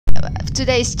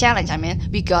today's challenge, I mean,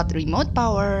 we got remote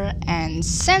power and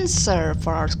sensor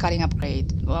for our scouting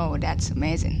upgrade. Whoa, that's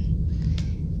amazing.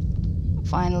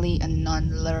 Finally, a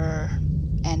non-lure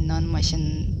and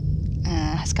non-motion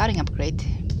scouting upgrade,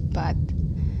 but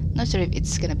not sure if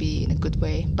it's gonna be in a good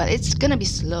way. But it's gonna be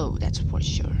slow, that's for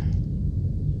sure.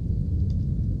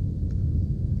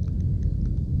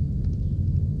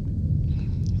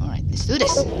 Alright, let's do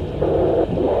this.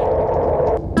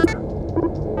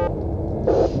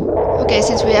 Okay,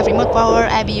 since we have remote power,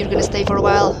 Abby, you're gonna stay for a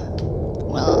while.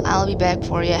 Well, I'll be back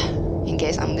for you in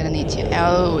case I'm gonna need you.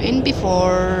 Oh, in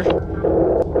before.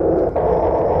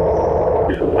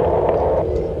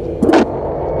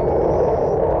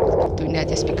 Doing that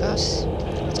just because.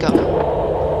 Let's go.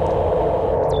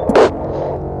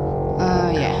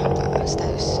 Yeah,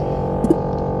 status.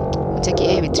 Check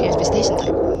A with 3 USB station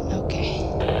type. Okay.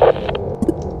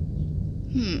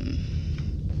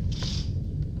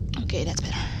 Okay, that's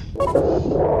better.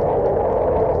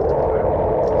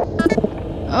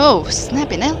 Oh,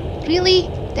 snappy Nell. Really?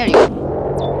 There you go.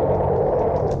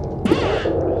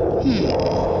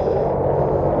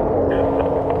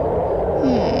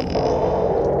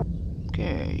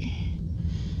 Okay.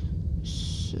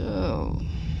 So.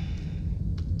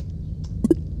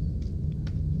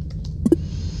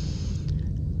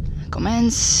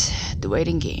 Commence the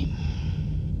waiting game.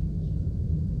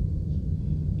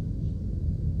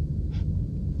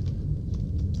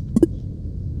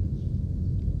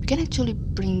 We can actually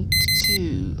bring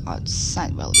 2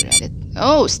 outside while we're at it.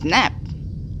 Oh, snap!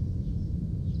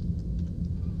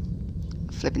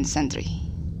 Flipping sentry.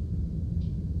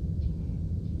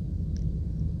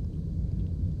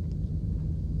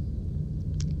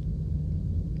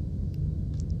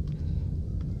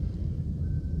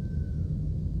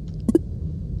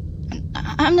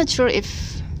 I'm not sure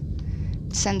if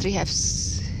sentry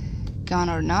has gone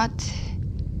or not.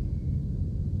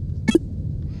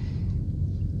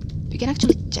 We can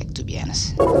actually check, to be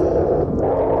honest.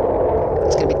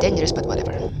 It's gonna be dangerous, but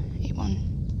whatever. A1.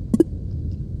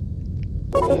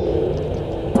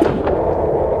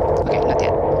 Okay, not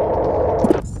yet.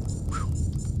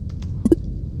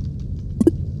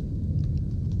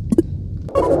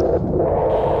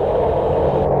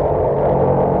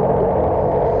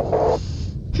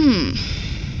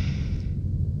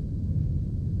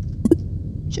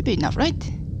 Should be enough,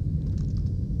 right?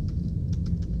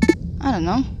 I don't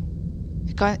know.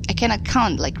 I cannot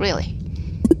count, like, really.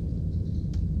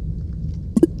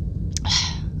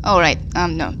 Oh, right.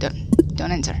 No,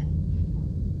 don't enter.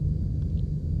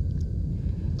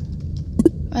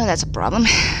 Well, that's a problem.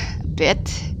 A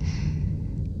bit.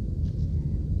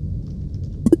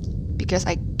 Because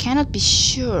I cannot be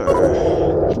sure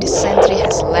if the sentry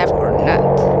has left or not.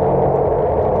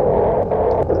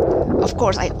 Of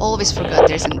course, I always forgot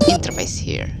there's an interface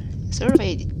here.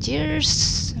 Survey the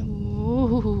tiers.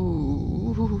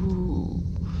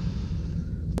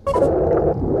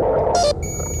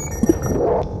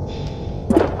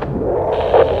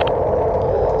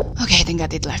 Okay, I think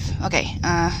that it left. Okay,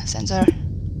 sensor.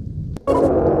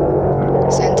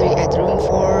 Sentry at room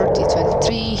 4,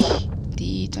 T23,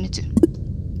 T22.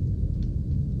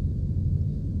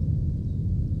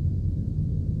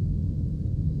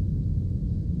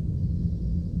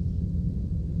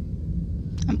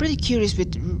 I'm pretty curious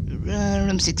with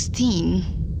room 16.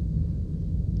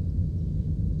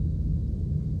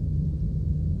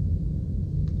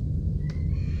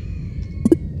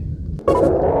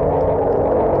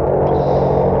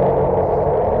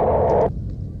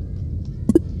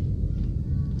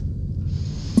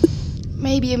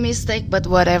 Maybe a mistake, but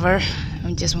whatever.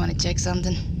 I just want to check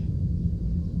something.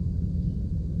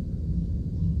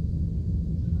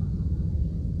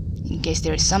 In case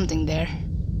there is something there.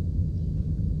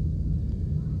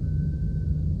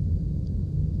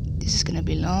 This is gonna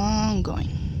be long going.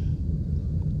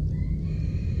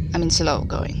 I mean slow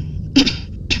going.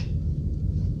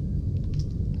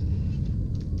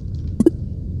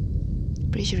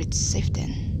 Pretty sure it's safe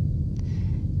then.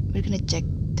 We're gonna check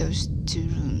those 2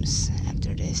 rooms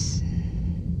after this.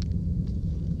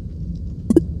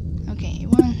 Okay,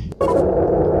 1.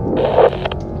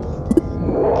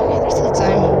 Okay, there's still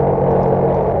time.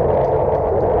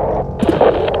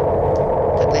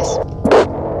 God bless.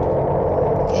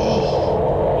 Okay.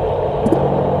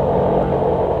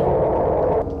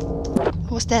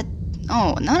 What was that?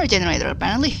 Oh, another generator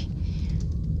apparently.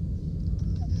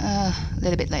 A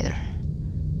little bit later.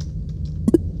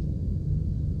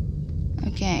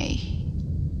 Okay.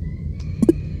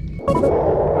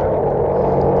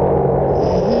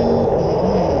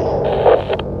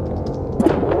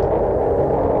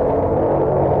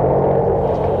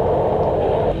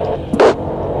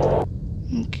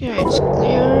 Okay, it's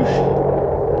clear.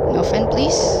 No fan,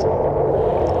 please.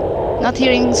 Not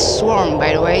hearing swarm,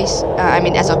 by the way. I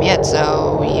mean, as of yet,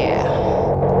 so yeah.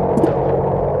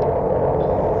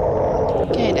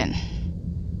 Okay then.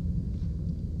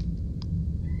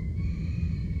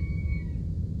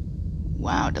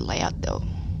 Wow, the layout though.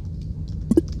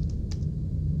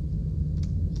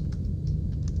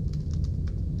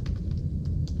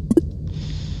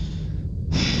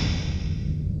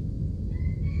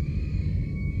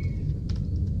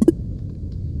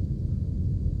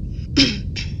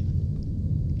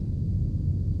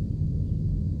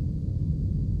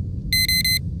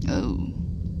 Oh.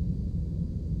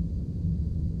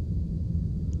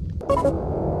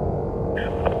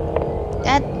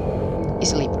 That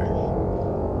is a leaper.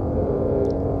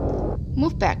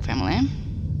 Move back, family.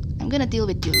 I'm gonna deal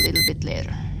with you a little bit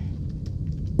later.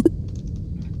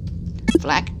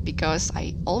 Flag, because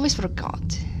I always forgot.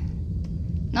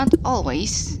 Not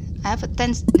always. I have a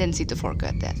tendency to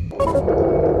forget that.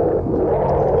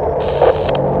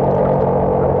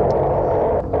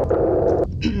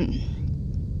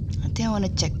 I think I want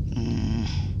to check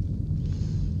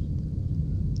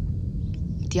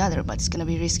the other, but it's gonna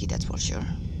be risky, that's for sure.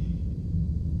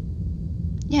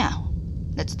 Yeah,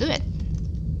 let's do it.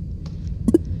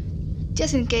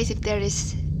 Just in case if there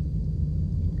is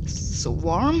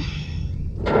swarm.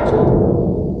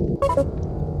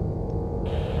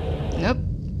 Nope.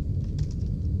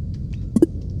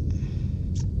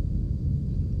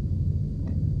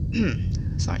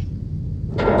 Sorry.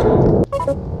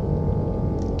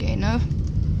 Okay, no.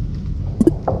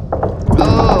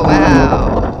 Oh, wow.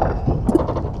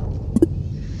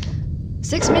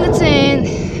 6 minutes in.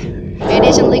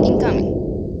 Radiation leak incoming.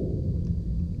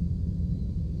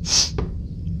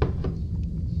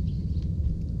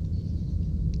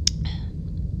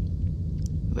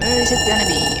 Where is it gonna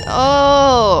be?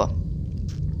 Oh!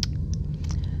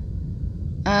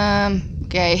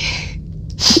 Okay.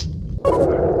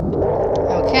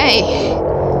 Okay.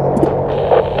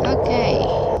 Okay.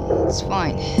 It's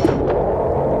fine.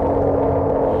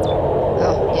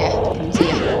 Oh, yeah, didn't see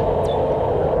ya.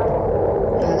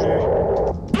 Another.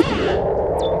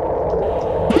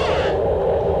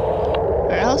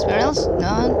 Where else? Where else?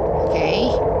 None? Okay.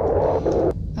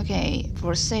 Okay,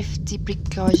 for safety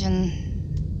precaution.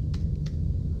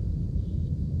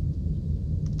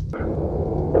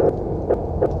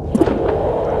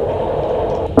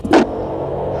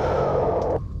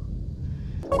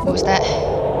 What was that?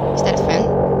 Is that a fan?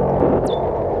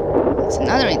 It's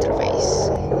another interface.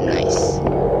 Nice.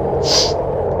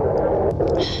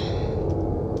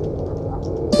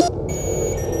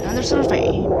 Another survey.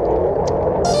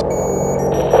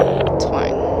 It's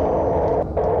fine.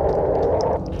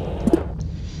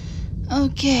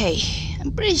 Okay.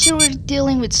 I'm pretty sure we're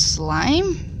dealing with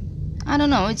slime. I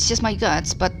don't know, it's just my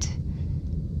guts, but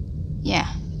yeah.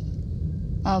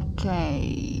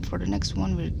 Okay, for the next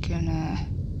one we're gonna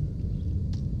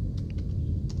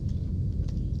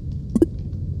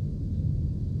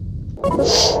I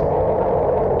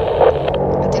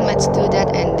think let's do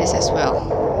that and this as well.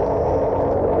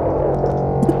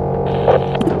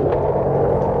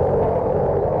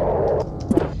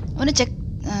 I wanna check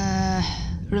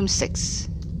room 6.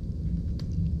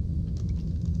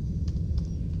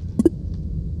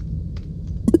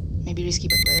 Maybe risky,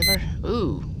 but whatever.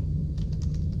 Ooh.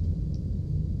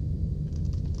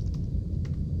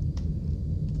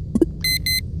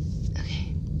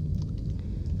 Okay.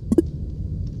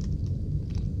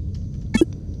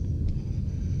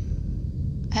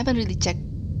 I haven't really checked.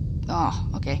 Oh,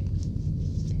 okay.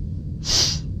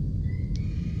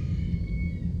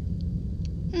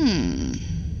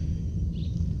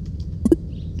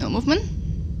 No movement?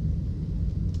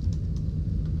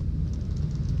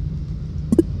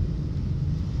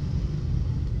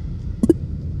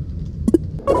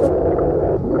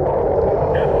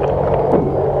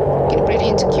 Getting pretty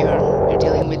insecure. We're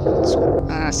dealing with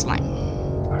slime.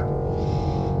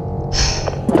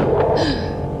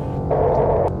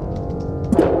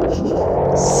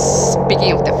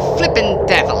 Speaking of the flippin'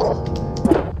 devil.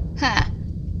 Ha!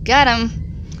 Got him!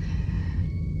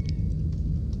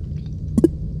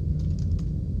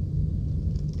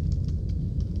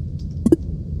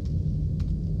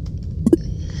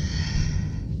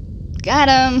 Got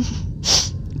him!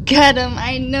 Got him!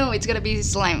 I know it's gonna be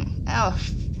slime. Oh,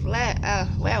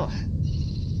 well.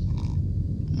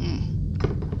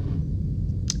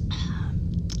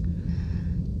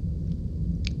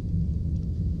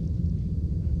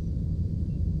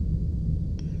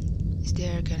 Is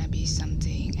there gonna be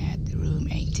something at room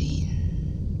 18?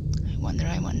 I wonder.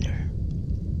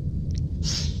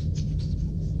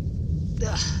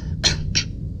 Ugh.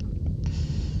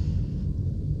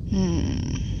 Hmm.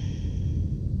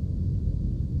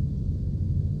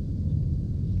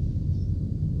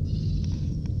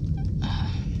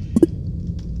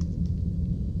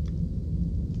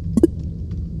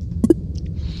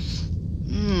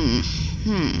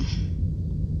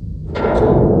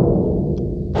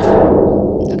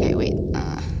 Okay, wait.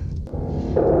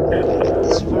 Going back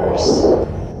this first.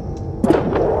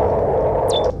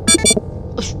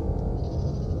 Oosh.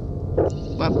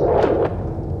 Well.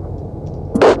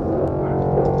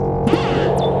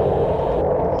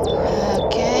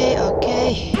 Okay,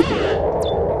 okay.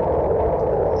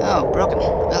 Oh, broken.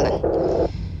 Well then.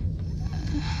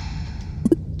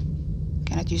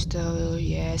 Cannot use the...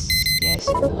 Yes, yes.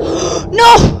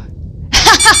 No!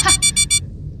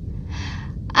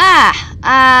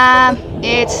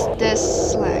 It's the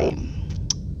slime.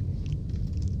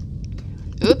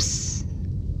 Oops.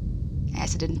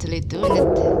 Accidentally doing it.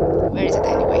 Where is it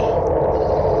anyway?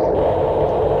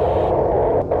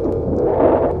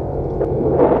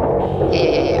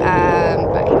 Yeah.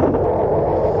 Bye.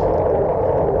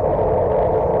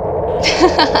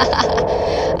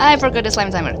 I forgot the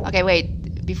slime timer. Okay,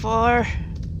 wait. Before...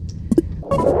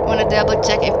 Wanna double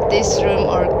check if this room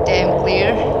or damn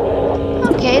clear?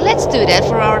 Okay, let's do that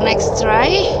for our next try.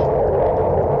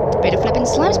 Prepare to flipping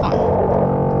slime spawn.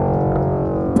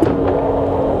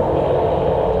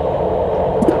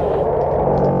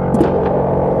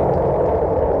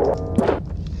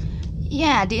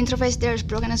 Yeah, the interface there is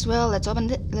broken as well. Let's open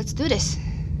it. Let's do this.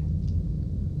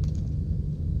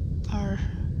 Or...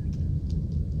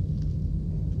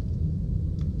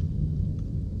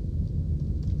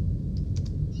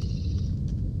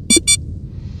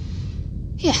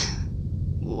 Yeah.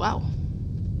 Wow.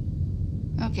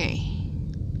 Okay.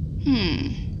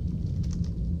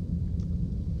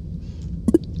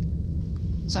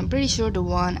 So I'm pretty sure the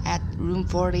one at room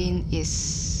 14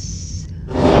 is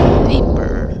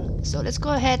Leaper. So let's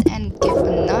go ahead and give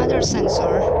another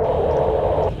sensor.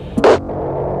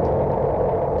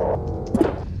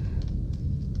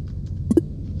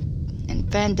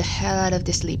 And fan the hell out of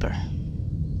this Leaper.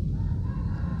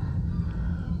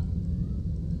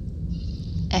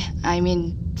 I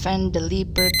mean, fan the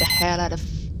Leaper the hell out of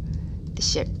the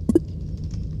ship.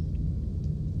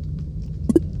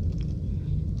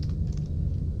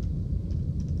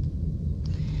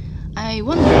 I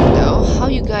wonder though how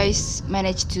you guys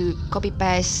managed to copy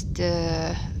paste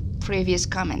the previous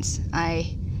comments.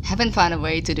 I haven't found a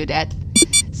way to do that,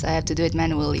 so I have to do it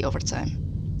manually over time.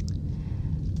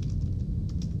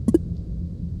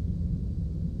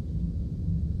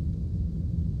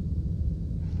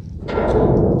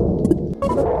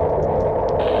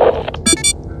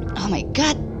 Oh my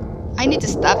god! I need to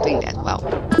stop doing that. Wow.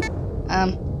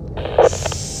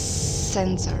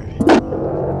 Sensor.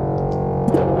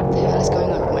 What the hell is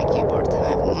going on with my keyboard? I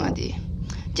have no idea.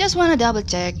 Just wanna double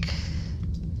check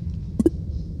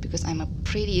because I'm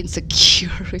pretty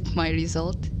insecure with my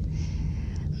result.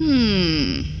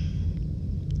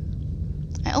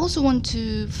 I also want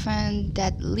to find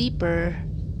that Leaper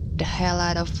the hell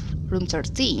out of room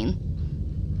 13.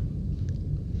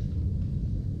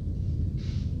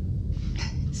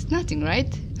 It's nothing,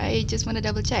 right? I just want to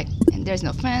double check. And there's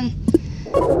no fan.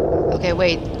 Okay,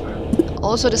 wait.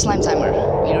 Also the slime timer.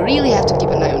 We really have to keep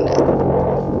an eye on that.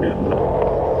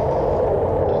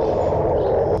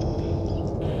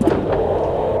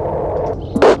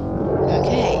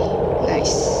 Okay,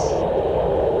 nice.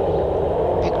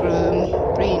 Big room.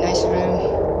 Pretty nice room.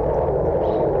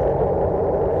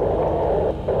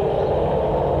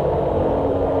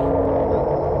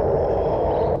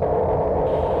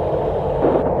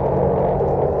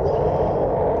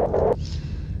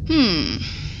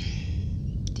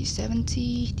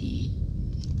 D70,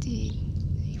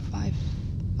 D5.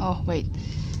 Oh wait.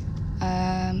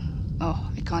 Oh,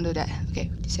 I can't do that. Okay,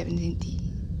 D17,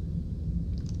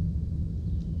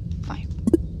 D5.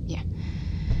 Yeah.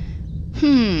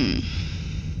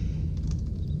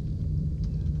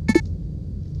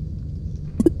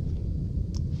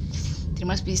 There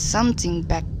must be something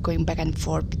going back and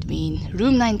forth between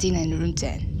room 19 and room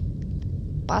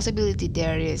 10. Possibility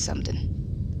there is something.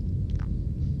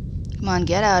 Come on,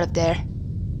 get out of there.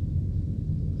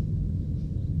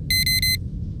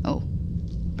 Oh,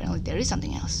 apparently there is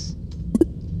something else.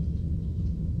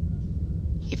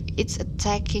 If it's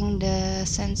attacking the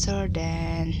sensor,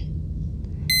 then...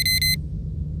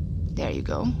 There you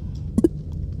go.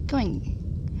 Go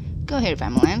here,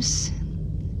 family lamps.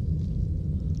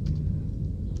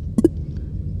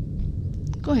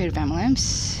 Go here, family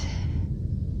lamps.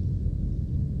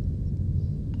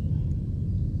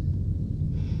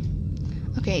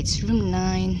 Okay, it's room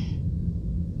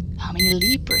 9. How many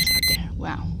Leapers are there?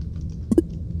 Wow.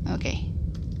 Okay.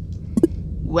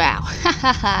 Wow.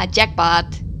 Hahaha,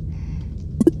 jackpot.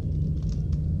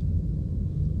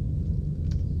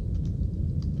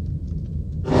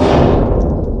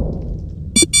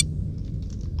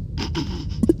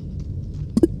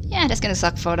 Yeah, that's gonna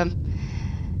suck for them.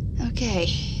 Okay.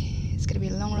 It's gonna be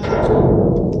a long run.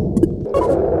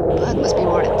 But must be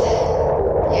worth it.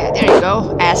 Yeah, there you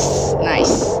go. S.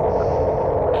 Nice.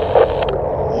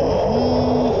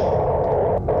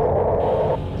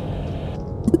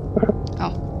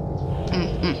 Oh.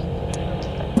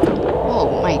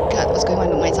 Oh my god, what's going on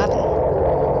with my tapping?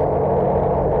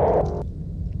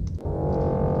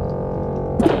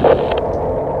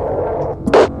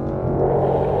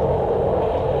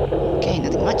 Okay,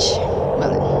 nothing much. Well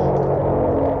then.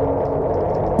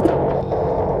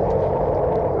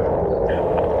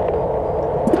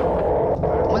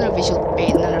 I wonder if we should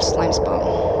bait another slime spawn.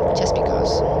 Just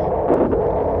because.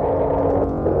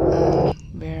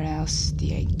 Where else?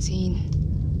 The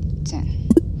 18. 10.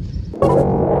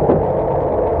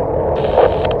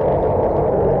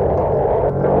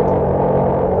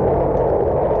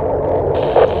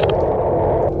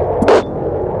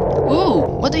 Ooh,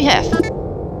 what do you have?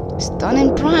 Stun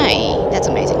and Pry. That's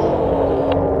amazing.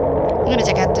 I'm gonna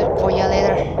check out the Koya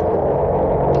later.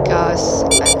 Because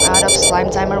I'm out of slime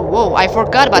timer. Whoa, I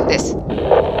forgot about this.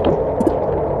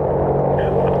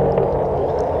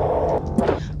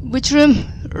 Which room?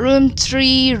 Room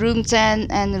 3, room 10,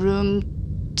 and room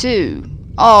 2.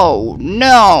 Oh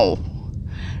no!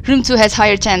 Room 2 has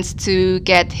higher chance to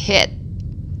get hit.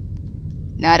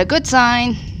 Not a good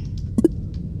sign.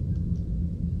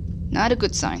 Not a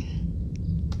good sign.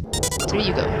 3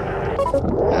 you go.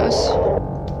 Mouse.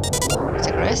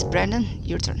 Take rest. Brandon,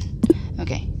 your turn.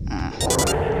 Okay.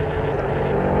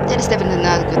 That is definitely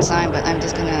not a good sign, but I'm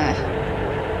just gonna...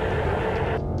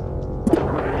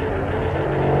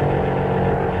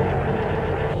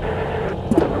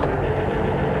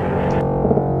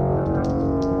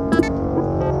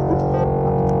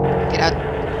 get out.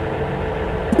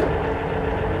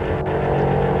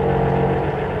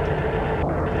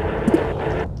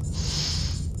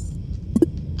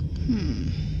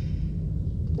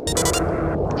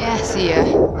 Yeah, see ya.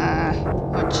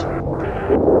 Watch.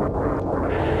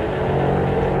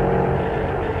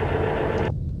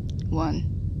 One,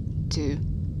 2,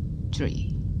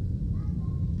 3.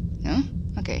 No?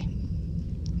 Okay.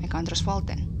 My counter's fault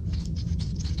then.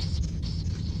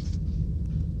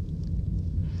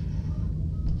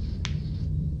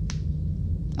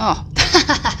 Oh.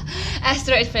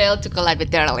 Asteroid failed to collide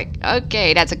with derelict.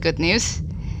 Okay, that's a good news.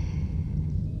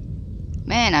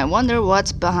 Man, I wonder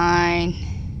what's behind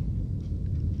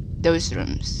those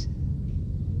rooms.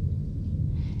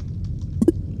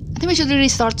 I think we should really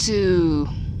start to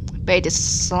bait the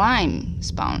slime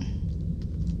spawn.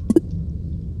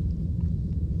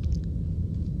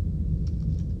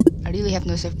 I really have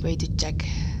no safe way to check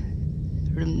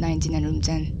room 19 and room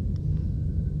 10.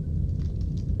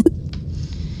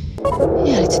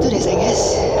 Yeah, let's do this, I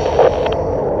guess.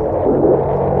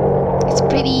 It's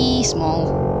pretty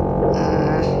small.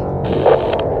 And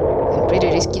pretty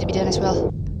risky to be done as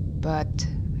well. But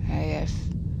I have...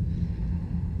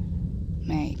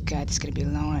 My god, it's gonna be a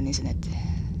long run, isn't it?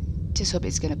 Just hope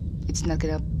it's not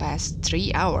gonna pass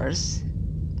 3 hours.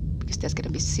 Because that's gonna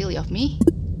be silly of me.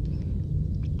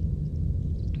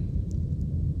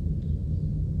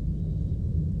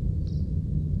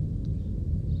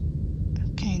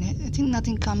 Okay, I think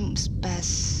nothing comes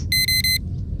past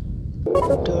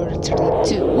door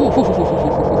 32.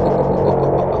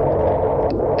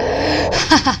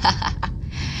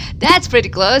 That's pretty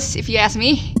close, if you ask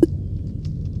me.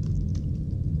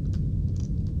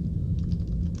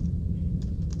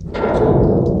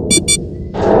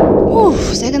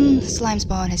 Second slime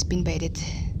spawn has been baited.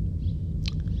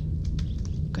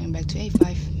 Going back to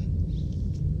A5.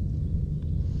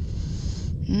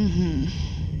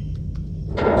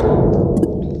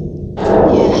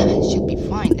 Yeah, it should be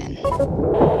fine then.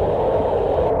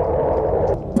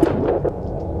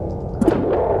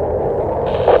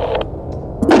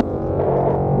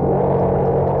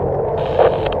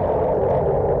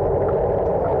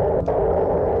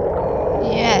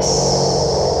 Yes.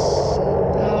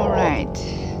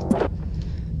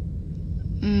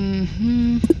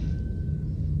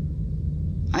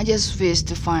 I just wish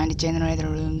to find the generator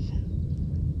room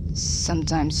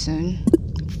sometime soon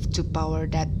to power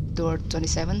that door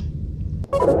 27.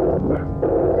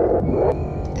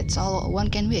 That's all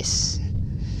one can wish.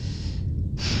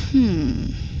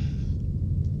 Man,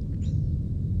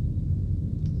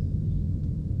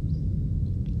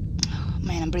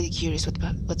 I'm pretty curious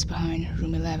what's behind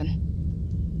room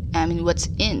 11. I mean, what's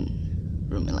in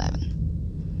Room 11.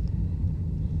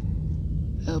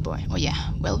 Oh boy. Oh yeah.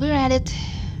 Well, we're at it.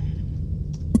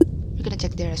 We're gonna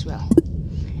check there as well.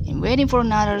 I'm waiting for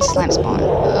another slime spawn.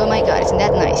 Oh my god, isn't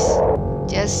that nice?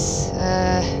 Just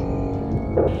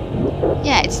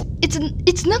yeah, it's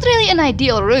not really an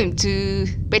ideal room to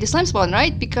bait the slime spawn,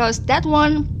 right? Because that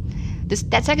one,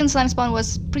 that second slime spawn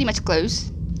was pretty much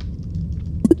close.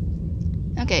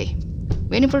 Okay,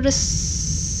 waiting for the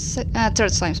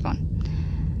third slime spawn.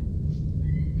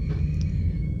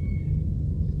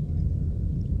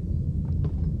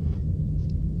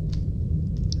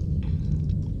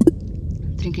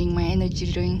 Drinking my energy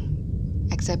drink,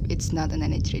 except it's not an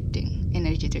energy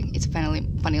drink. It's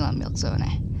vanilla milk. So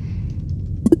nah.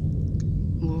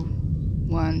 Ooh,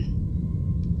 one.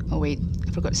 Oh wait,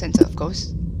 I forgot sensor, of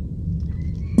course.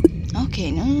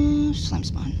 Okay, no slime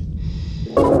spawn.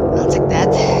 I'll take that.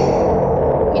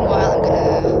 Meanwhile, I'm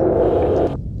gonna.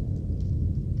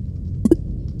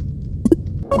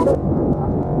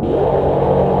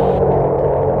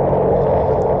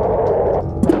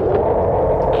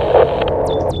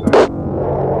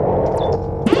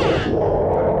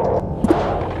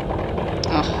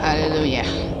 Hallelujah.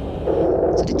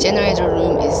 So the generator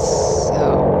room is...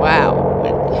 oh wow,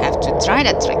 we have to try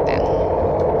that trick then.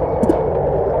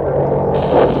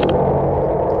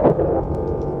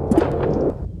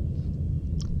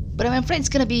 But I'm afraid it's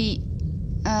gonna be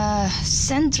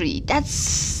sentry.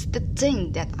 That's the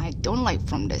thing that I don't like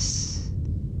from this.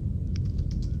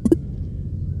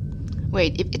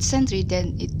 Wait, if it's sentry,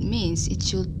 then it means it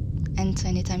should end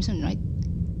anytime soon, right?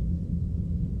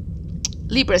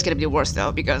 Leaper is gonna be the worst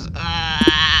though, because that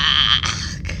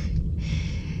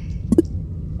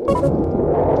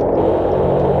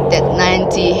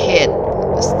 90 hit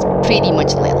was pretty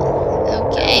much little.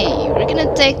 Okay, we're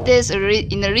gonna take this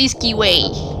in a risky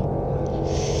way.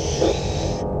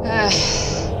 I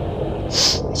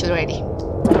should ready.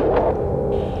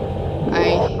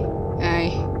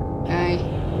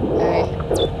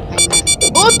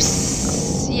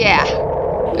 Oops! Yeah.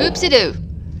 Oopsie-doo.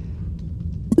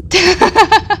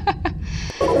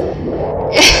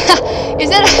 Is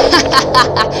that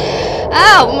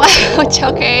oh my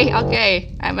okay,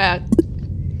 I'm out.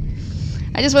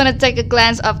 I just want to take a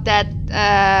glance of that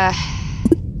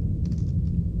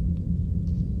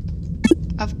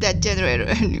generator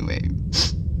anyway.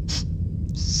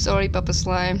 Sorry, Papa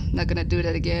Slime, not gonna do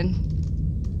that again.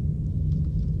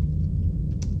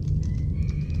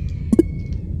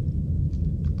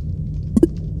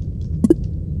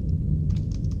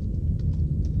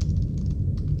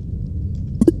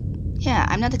 Yeah,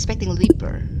 I'm not expecting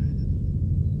Leaper.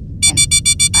 And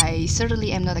I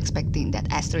certainly am not expecting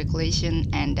that asteroid collision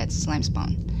and that slime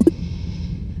spawn.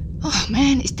 Oh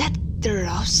man, is that the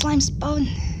raw slime spawn?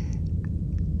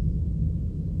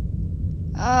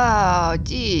 Oh,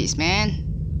 jeez, man.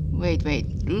 Wait,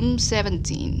 room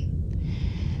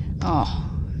 17. Oh,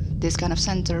 this kind of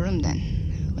center room then.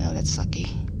 Well, that's sucky.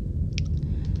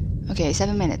 Okay,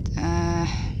 7 minutes.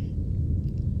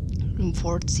 Room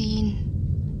 14.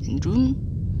 And room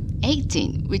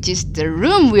 18, which is the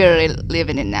room we're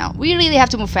living in now. We really have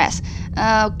to move fast.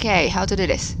 Okay, how to do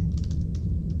this?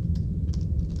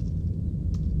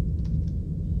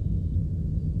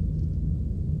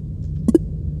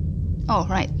 Oh,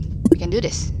 right, we can do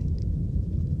this.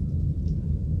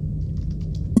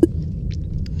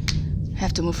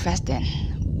 Have to move fast then.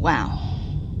 Wow.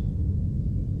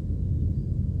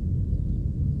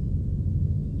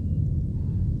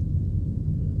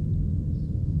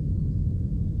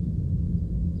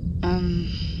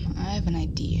 I have an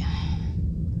idea.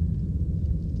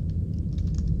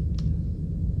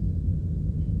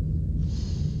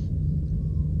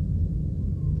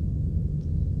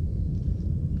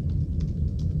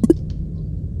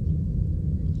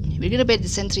 We're gonna bait the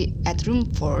sentry at room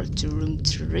 4 to room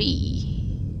 3.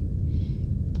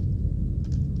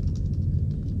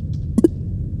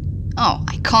 Oh,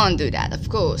 I can't do that, of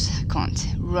course. I can't.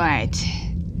 Right.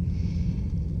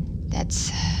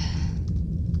 That's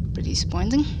pretty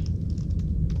disappointing.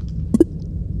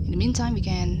 In the meantime, we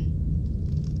can...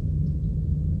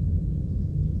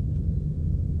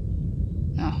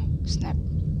 oh, snap.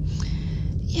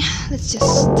 Yeah, let's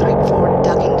just strike for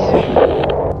ducking there.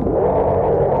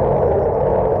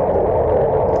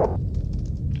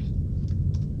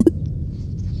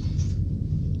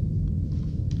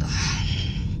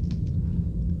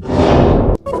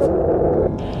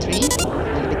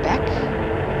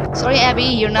 Sorry, Abby,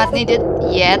 you're not needed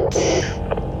yet.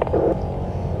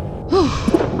 Whew.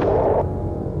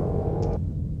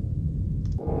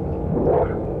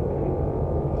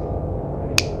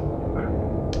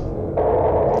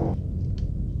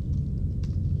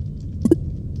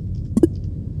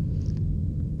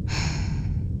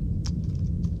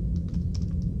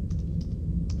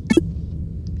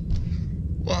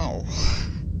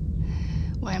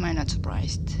 not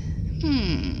surprised.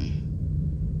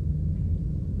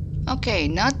 Okay,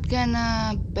 not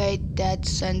gonna bait that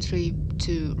sentry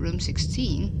to room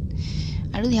 16.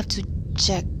 I really have to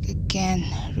check again.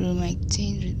 Room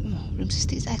 18, room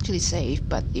 16 is actually safe,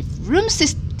 but if room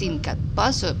 16 got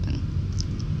buzz open,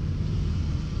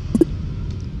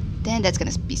 then that's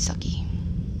gonna be sucky.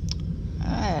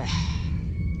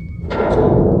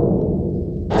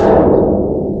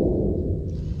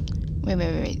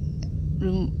 Wait.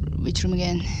 Which room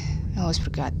again? I always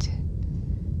forgot.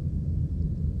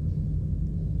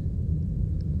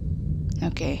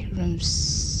 Okay, rooms.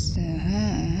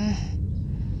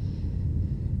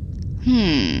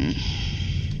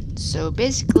 So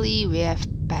basically, we have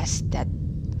passed that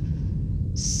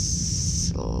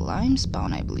slime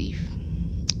spawn, I believe.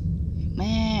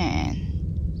 Man.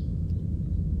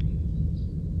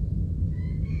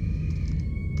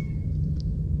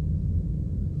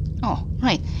 Oh,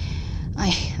 right.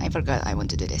 I forgot I want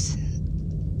to do this.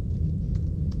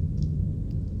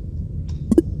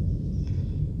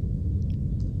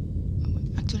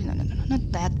 Actually, no,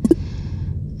 not that.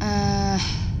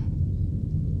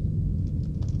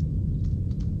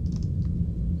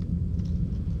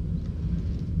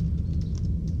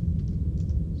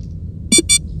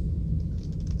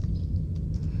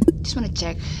 Just want to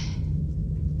check.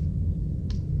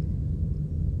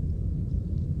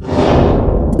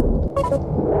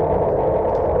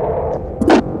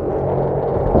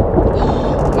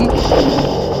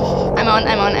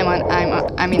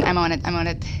 I'm on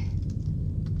it.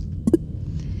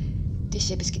 This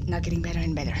ship is not getting better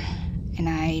and better. And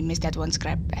I missed that one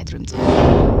scrap at room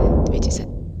 10, which is a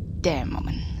damn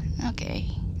moment. Okay,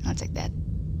 I'll take that.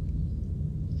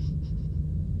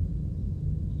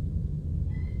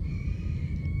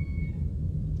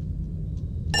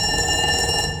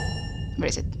 Where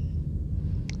is it?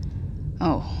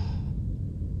 Oh,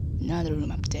 another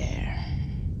room up there.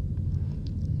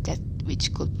 That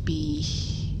which could be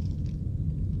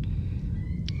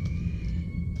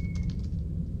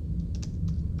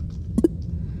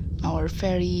our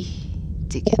ferry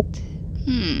ticket.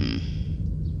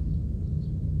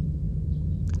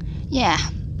 Yeah,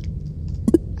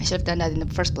 I should have done that in the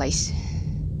first place.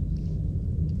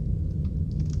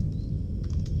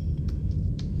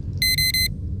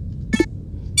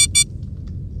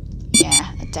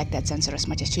 Yeah, attack that sensor as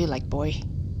much as you like, boy.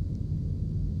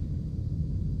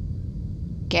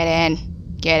 Get in.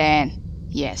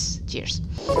 Yes, cheers.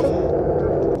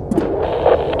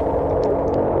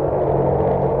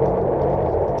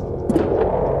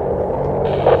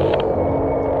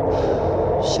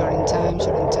 Short in time.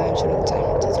 235.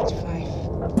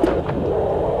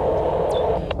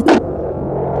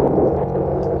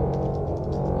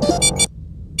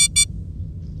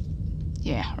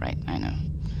 Yeah, right, I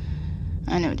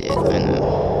know, dude, I know.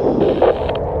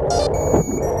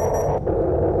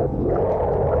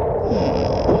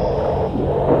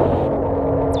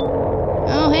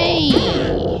 Oh, hey!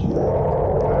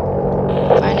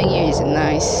 Finding you is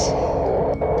nice.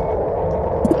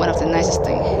 One of the nicest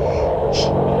things.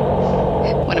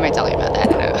 What am I telling you about that?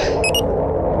 I don't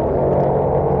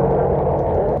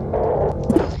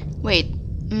know. Wait.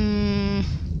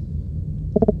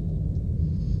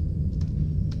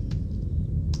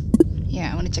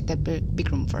 Yeah, I want to check that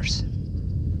big room first.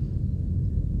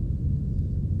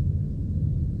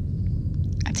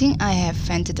 I think I have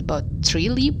vented about 3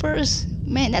 leapers.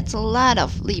 Man, that's a lot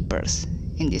of leapers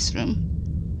in this room.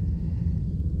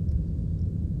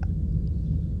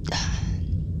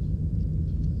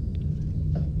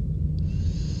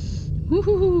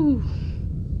 Woohoo!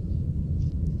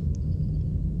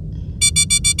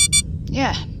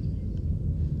 Yeah,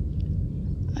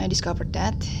 I discovered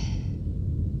that.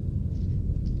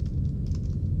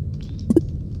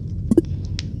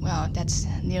 Well, that's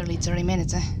nearly 30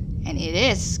 minutes, and it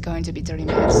is going to be 30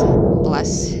 minutes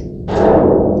plus. I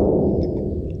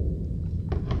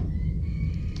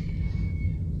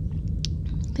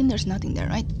think there's nothing there,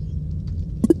 right?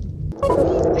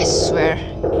 I swear,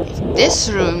 if this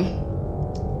room...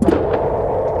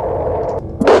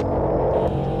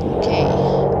 Okay.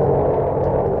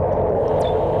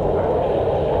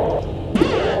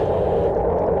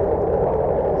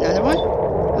 Another one?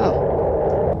 Oh.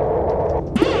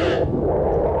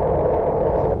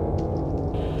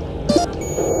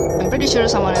 I'm pretty sure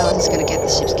someone else is gonna get the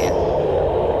ship scan.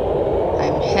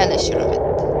 I'm hella sure of it.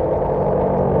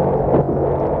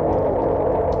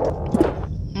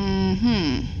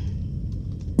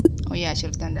 Oh yeah, I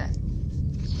should have done that.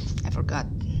 I forgot.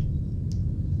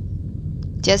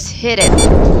 Just hit it.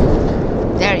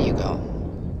 There you go.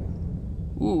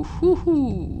 Ooh, hoo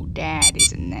hoo. That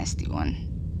is a nasty one.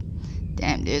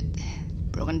 Damn, dude.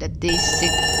 Broken that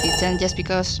D10 just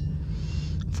because.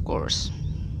 Of course.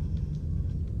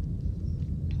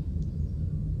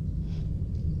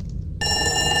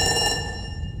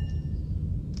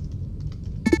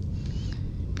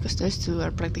 Because those two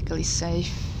are practically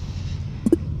safe.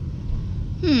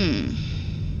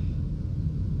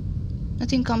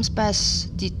 Nothing comes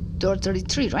past the door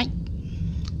 33, right?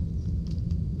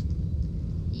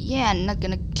 Yeah, I'm not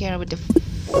gonna care with the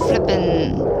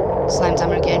flippin' slime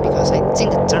timer again because I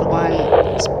think the third one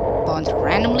spawned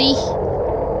randomly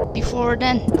before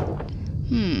then.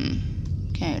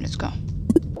 Okay, let's go.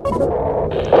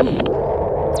 Ooh.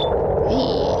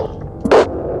 Hey.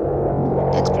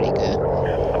 That's pretty good.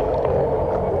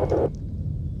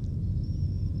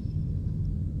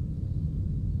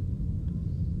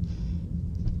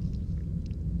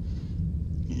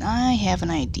 And I have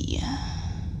an idea.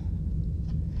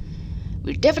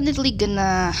 We're definitely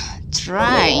gonna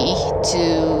try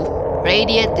to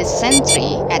radiate the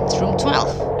sentry at room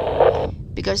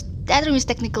 12. Because that room is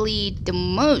technically the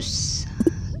most,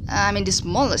 the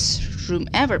smallest room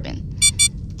ever been.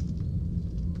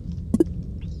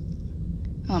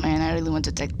 Oh man, I really want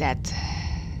to take that.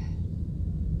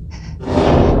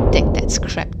 Take that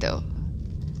scrap though.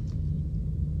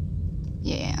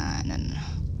 Yeah, no.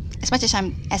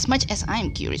 As much as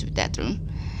I'm curious with that room.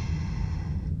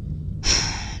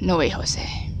 No way, Jose.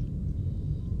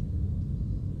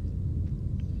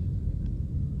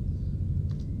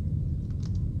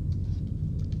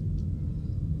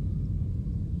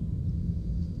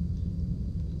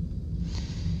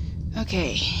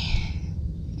 Okay.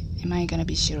 Am I gonna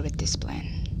be sure with this plan?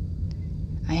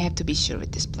 I have to be sure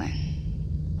with this plan.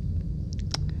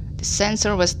 The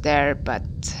sensor was there, but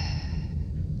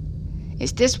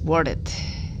is this worth it?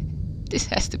 This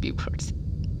has to be worth it.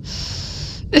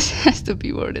 This has to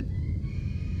be worth it.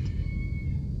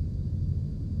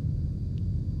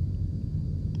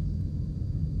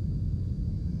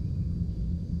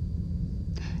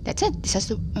 That's it. This has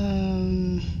to.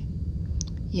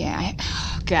 Yeah.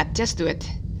 Oh God, just do it.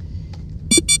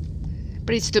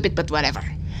 Pretty stupid, but whatever.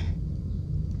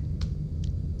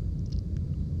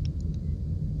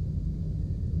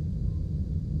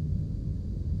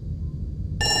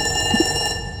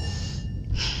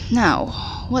 Now,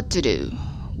 what to do?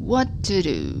 What to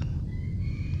do?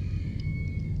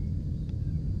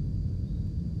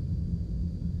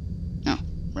 Oh,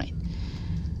 right.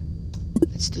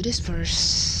 Let's do this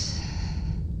first.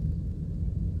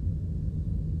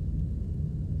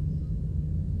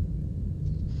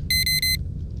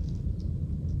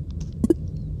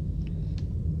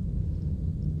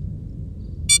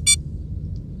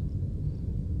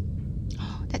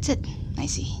 Oh, that's it. I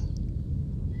see.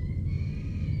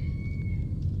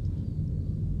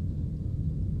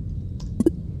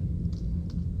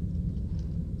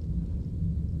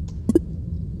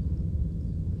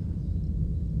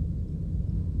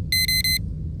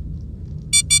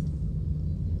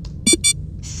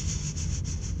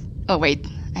 Oh wait,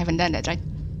 I haven't done that, right?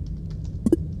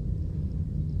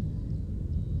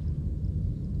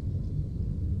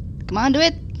 Come on, do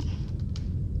it!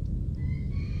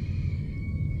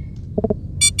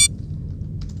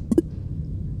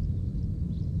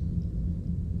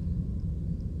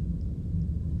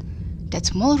 That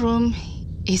small room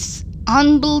is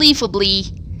unbelievably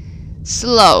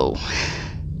slow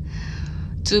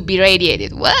to be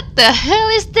radiated. What the hell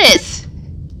is this?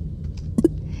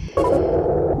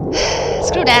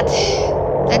 Screw that.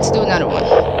 Let's do another one.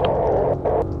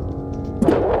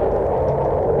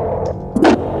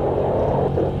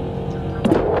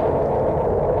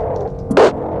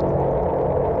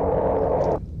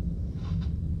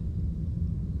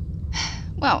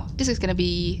 Wow, this is gonna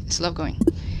be slow going.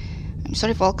 I'm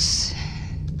sorry, folks.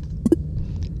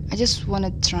 I just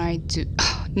wanna try to.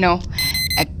 Oh, no.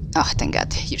 Oh, thank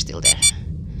God, you're still there.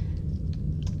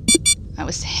 I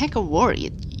was hecka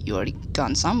worried you already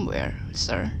gone somewhere,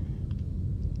 sir.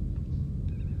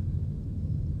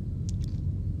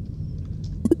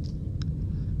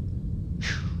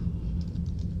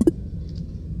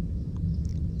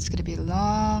 It's gonna be a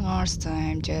long hour's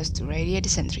time just to radiate the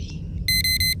sentry.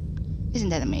 Isn't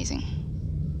that amazing?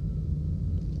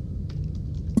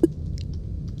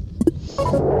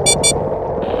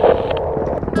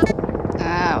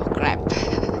 Oh, crap.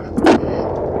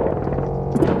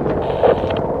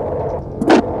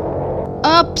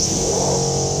 Oops!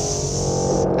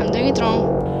 I'm doing it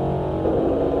wrong.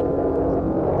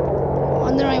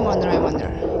 I wonder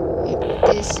if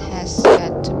this has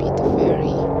got to be the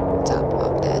very top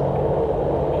of that.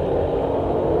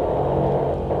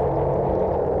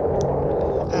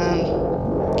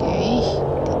 Okay,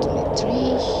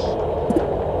 D23.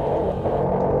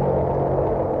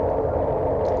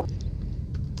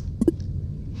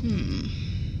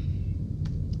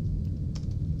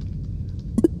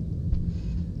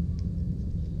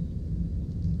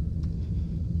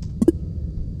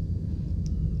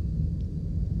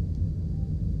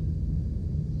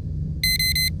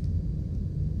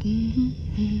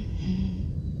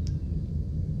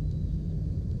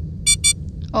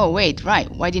 Oh wait, right.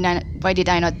 Why did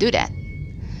I not do that?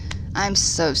 I'm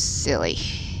so silly.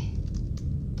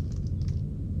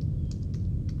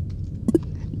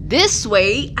 This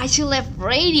way, I should have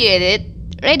radiated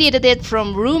it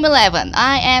from room 11.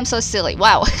 I am so silly.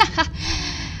 Wow.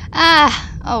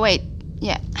 Oh wait.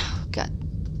 Yeah. Oh god.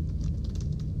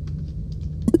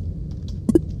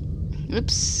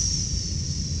 Oops.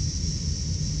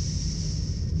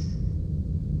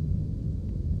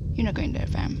 You're not going there,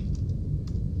 fam.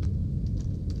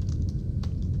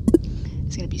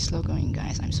 It's gonna be slow going,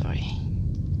 guys. I'm sorry.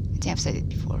 I think I've said it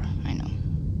before. I know.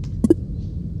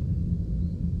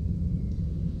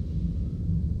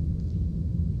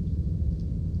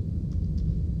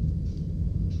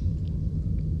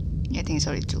 I think it's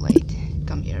already too late.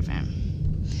 Come here, fam.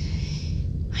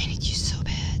 I need you so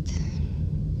bad.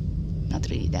 Not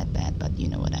really that bad, but you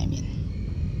know what I mean.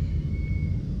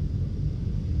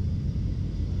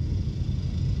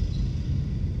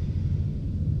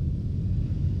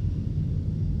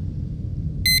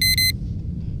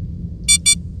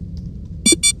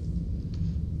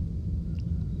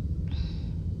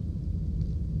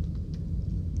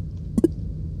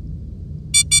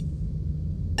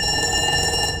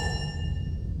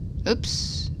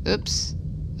 Oops, oops,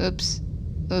 oops,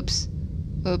 oops,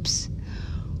 oops.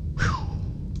 Whew.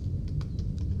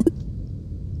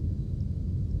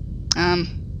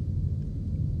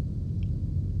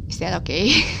 Is that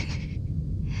okay?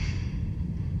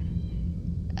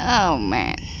 Oh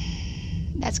man,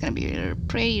 that's gonna be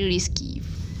pretty risky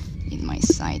in my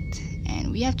sight,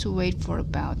 and we have to wait for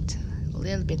about a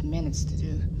little bit minutes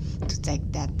to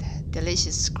take that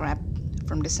delicious scrap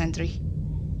from the sentry.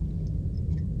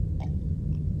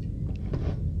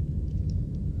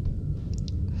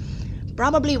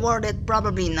 Probably worth it,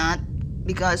 probably not,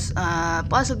 because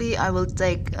possibly I will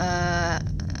take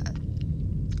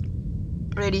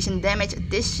radiation damage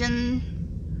addition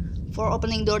for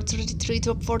opening door 33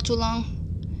 for too long.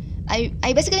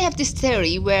 I basically have this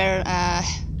theory where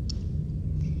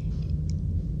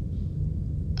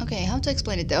okay, how to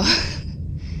explain it though?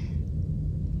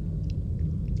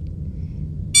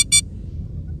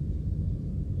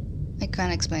 I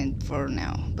can't explain it for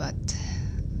now, but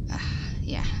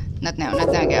yeah. Not now,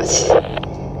 guys.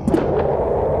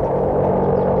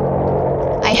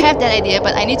 I have that idea,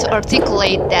 but I need to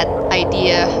articulate that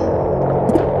idea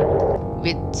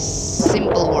with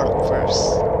simple word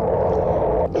first.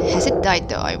 Has it died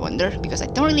though, I wonder? Because I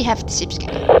don't really have the ship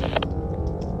scanner.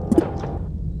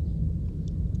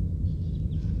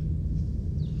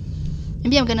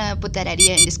 Maybe I'm gonna put that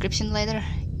idea in description later.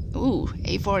 Ooh,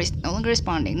 A4 is no longer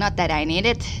responding. Not that I need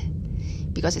it,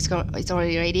 because it's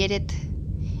already radiated.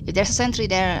 If there's a sentry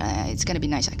there, it's gonna be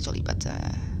nice actually, but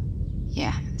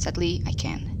yeah, sadly I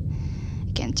can't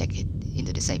check it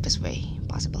into the safest way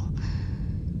possible.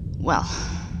 Well,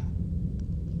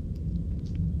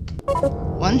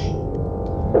 1,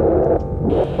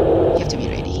 you have to be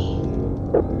ready.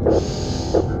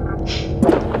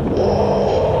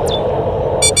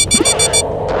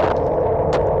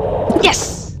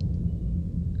 Yes!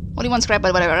 Only one scrap,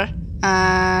 but whatever.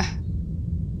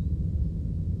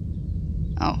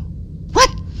 Oh. What?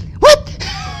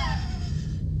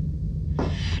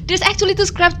 There's actually 2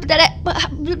 scraps that I...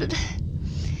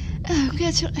 Oh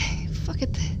god, fuck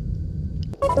it.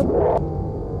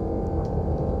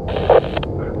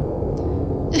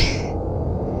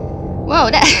 Whoa,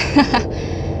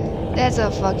 that's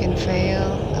a fucking fail.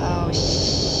 Oh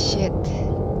shit.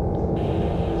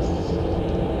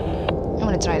 I'm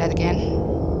gonna try that again.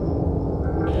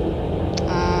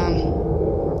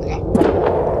 Okay.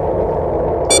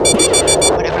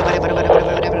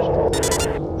 Whatever.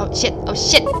 Oh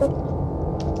shit.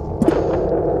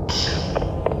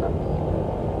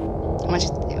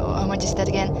 How much is that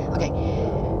again? Okay.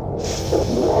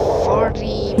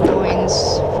 40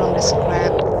 points from the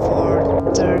scrap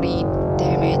for 30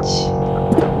 damage.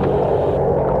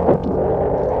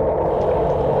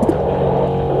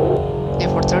 Yeah,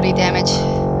 for 30 damage.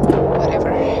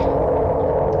 Whatever.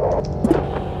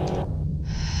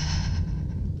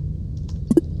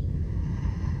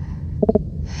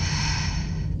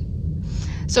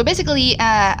 So basically,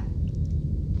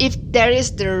 if there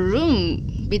is the room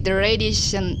with the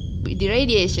radiation,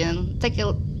 take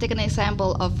an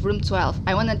example of room 12.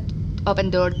 I want to open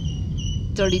door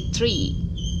 33.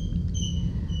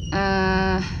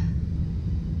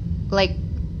 Like,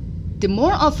 the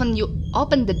more often you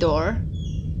open the door,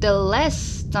 the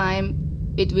less time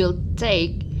it will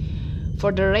take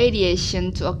for the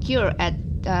radiation to occur at,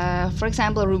 for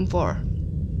example, room 4,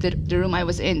 the room I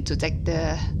was in to take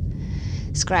the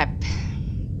scrap.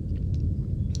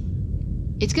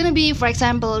 It's gonna be, for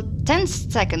example, 10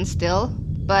 seconds still,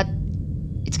 but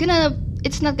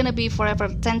it's not gonna be forever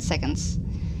 10 seconds.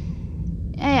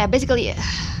 Yeah, basically,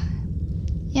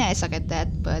 yeah, I suck at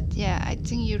that, but yeah, I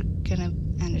think you're gonna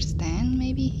understand,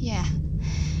 maybe, yeah.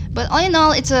 But all in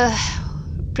all, it's a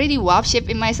pretty WAP ship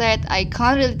in my side. I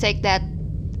can't really take that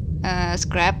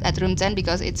scrap at room 10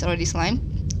 because it's already slime.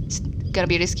 It's gonna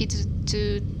be risky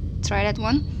to try that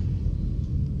one.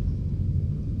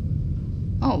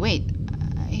 Oh wait,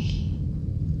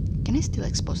 can I still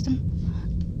expose them?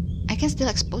 I can still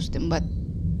expose them, but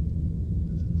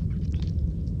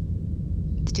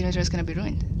the generator is gonna be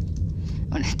ruined.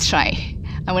 I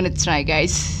wanna try,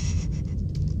 guys.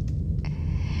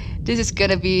 This is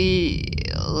gonna be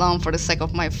long for the sake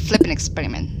of my flipping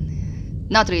experiment.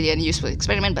 Not really a useful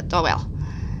experiment, but oh well.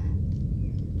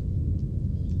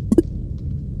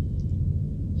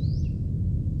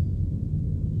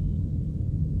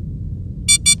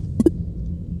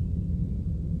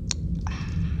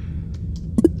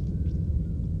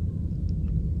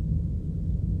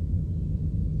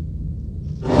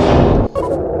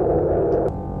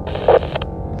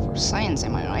 For science,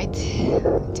 am I right?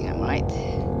 I think I'm right.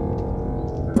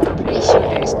 Pretty sure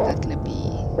there is not gonna be.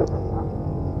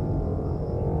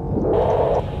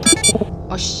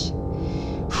 Oh shh.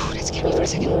 That scared me for a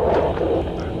second.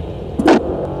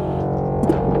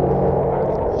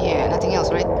 Yeah, nothing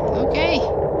else, right? Okay.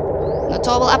 No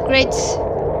toggle upgrades,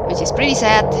 which is pretty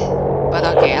sad, but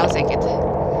okay, I'll take it.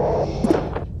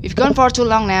 We've gone for too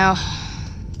long now.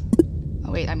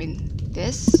 Oh wait, I mean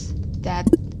this, that.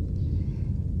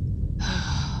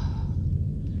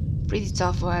 Pretty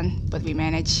tough one, but we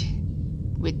manage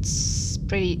with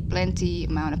plenty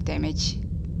amount of damage.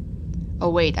 Oh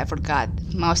wait, I forgot.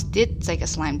 Mouse did take a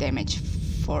slime damage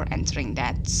for entering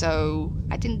that, so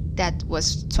I think that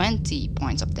was 20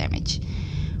 points of damage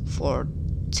for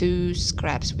 2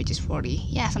 scraps, which is 40.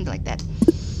 Yeah, something like that.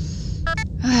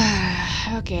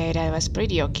 Okay, that was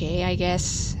pretty okay, I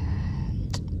guess.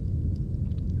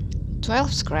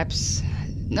 12 scraps,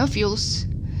 no fuels,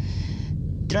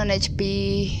 drone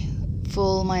HP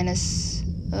full minus.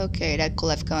 Okay, that could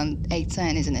have gone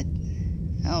 810, isn't it?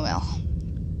 Oh well,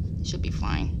 should be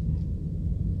fine.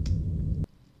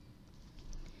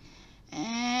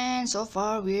 And so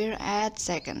far we're at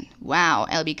second. Wow,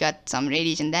 LB got some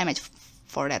radiation damage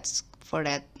for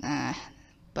that,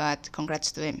 but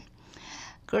congrats to him.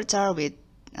 Kurtar with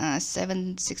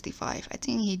 765. I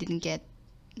think he didn't get.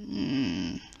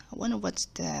 I wonder what's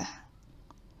the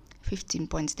 15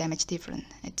 points damage difference.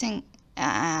 I think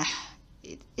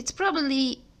it's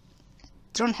probably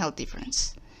drone health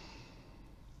difference.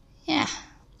 Yeah.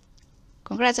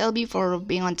 Congrats LB for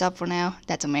being on top for now.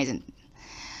 That's amazing.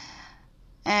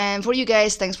 And for you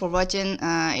guys, thanks for watching.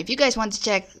 If you guys want to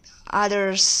check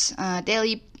others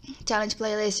daily challenge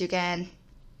playlists, you can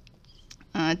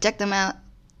check them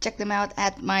out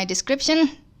at my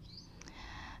description.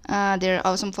 They're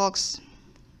awesome folks.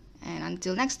 And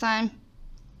until next time,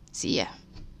 see ya.